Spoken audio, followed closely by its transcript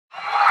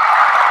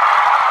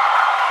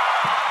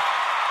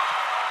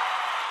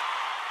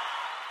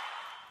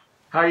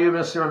How are you,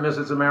 Mr. and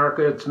Mrs.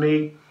 America? It's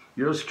me,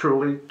 yours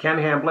truly, Ken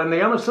Hamblin,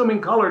 the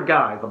unassuming colored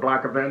guy, the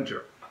Black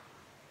Avenger.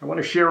 I want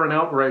to share an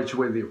outrage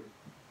with you.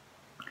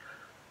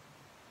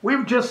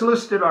 We've just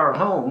listed our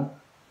home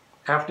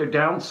after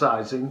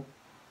downsizing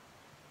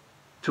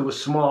to a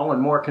small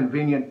and more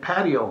convenient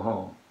patio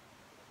home.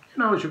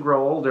 You know, as you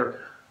grow older,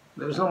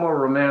 there's no more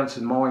romance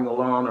in mowing the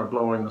lawn or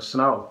blowing the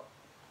snow.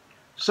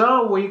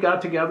 So we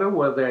got together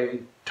with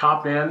a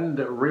top-end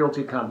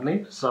realty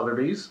company,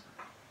 Sotheby's,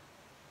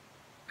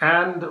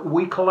 and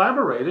we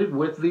collaborated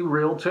with the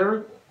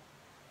realtor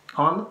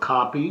on the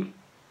copy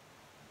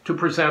to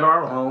present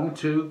our home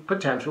to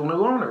potential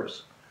new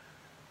owners.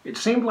 It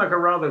seemed like a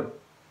rather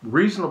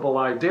reasonable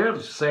idea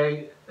to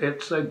say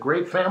it's a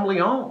great family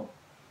home.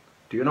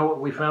 Do you know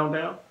what we found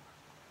out?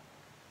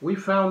 We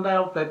found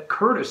out that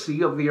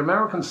courtesy of the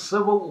American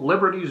Civil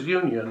Liberties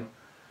Union,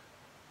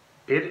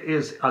 it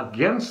is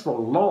against the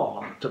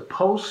law to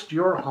post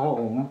your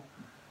home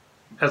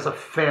as a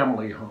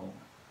family home.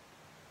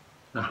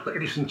 Now,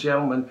 ladies and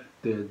gentlemen,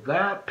 did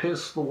that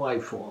piss the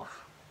wife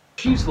off?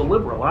 She's the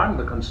liberal, I'm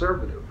the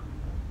conservative.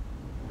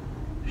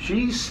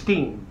 She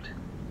steamed.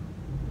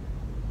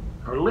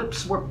 Her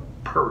lips were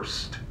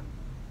pursed.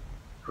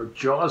 Her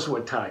jaws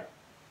were tight.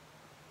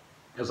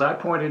 As I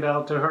pointed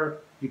out to her,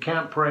 you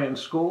can't pray in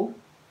school.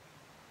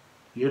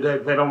 They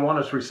don't want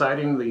us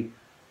reciting the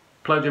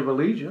Pledge of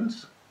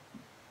Allegiance.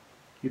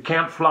 You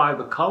can't fly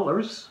the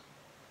colors.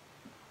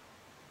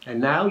 And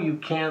now you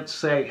can't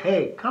say,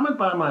 hey, come and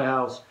buy my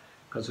house,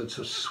 because it's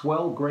a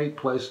swell, great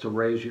place to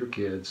raise your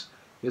kids.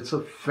 It's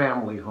a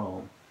family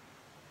home.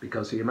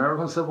 Because the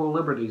American Civil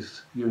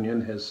Liberties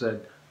Union has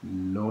said,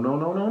 no, no,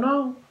 no, no,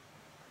 no.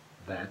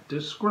 That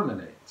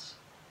discriminates.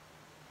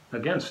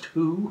 Against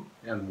who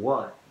and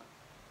what?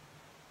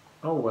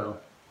 Oh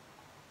well.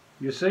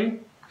 You see,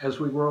 as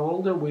we grow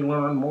older, we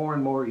learn more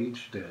and more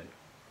each day.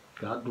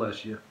 God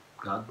bless you.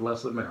 God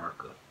bless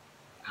America.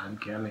 I'm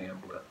Ken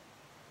Hamblin.